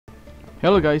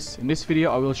Hello guys, in this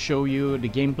video I will show you the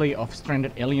gameplay of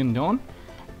Stranded Alien Dawn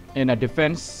in a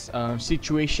defense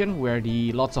situation where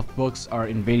the lots of bugs are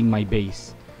invading my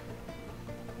base.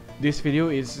 This video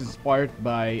is inspired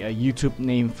by a YouTube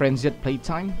named Frenzied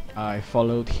Playtime. I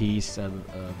followed his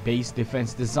base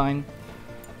defense design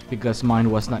because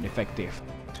mine was not effective.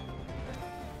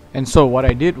 And so what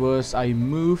I did was I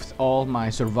moved all my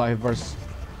survivors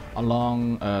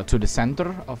along to the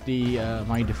center of the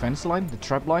my defense line, the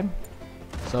trap line,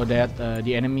 so that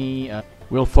the enemy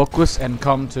will focus and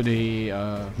come to the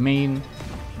main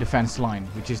defense line,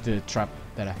 which is the trap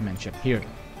that I've mentioned here.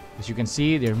 As you can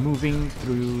see, they're moving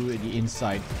through the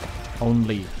inside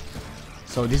only.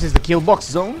 So this is the killbox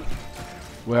zone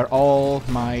where all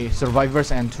my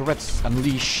survivors and turrets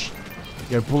unleash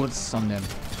their bullets on them,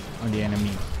 on the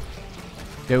enemy.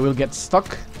 They will get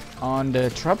stuck on the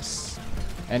traps,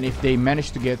 and if they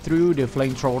manage to get through, the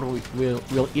flamethrower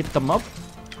will eat them up,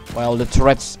 while the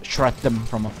turrets shred them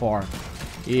from afar.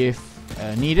 If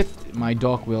needed, my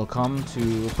dog will come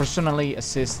to personally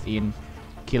assist in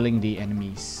killing the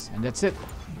enemies. And that's it.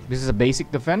 This is a basic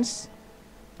defense.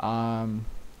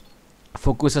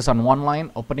 Focuses on one line.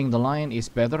 Opening the line is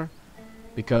better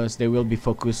because they will be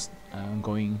focused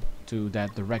going to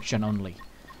that direction only.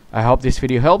 I hope this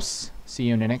video helps. See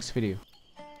you in the next video.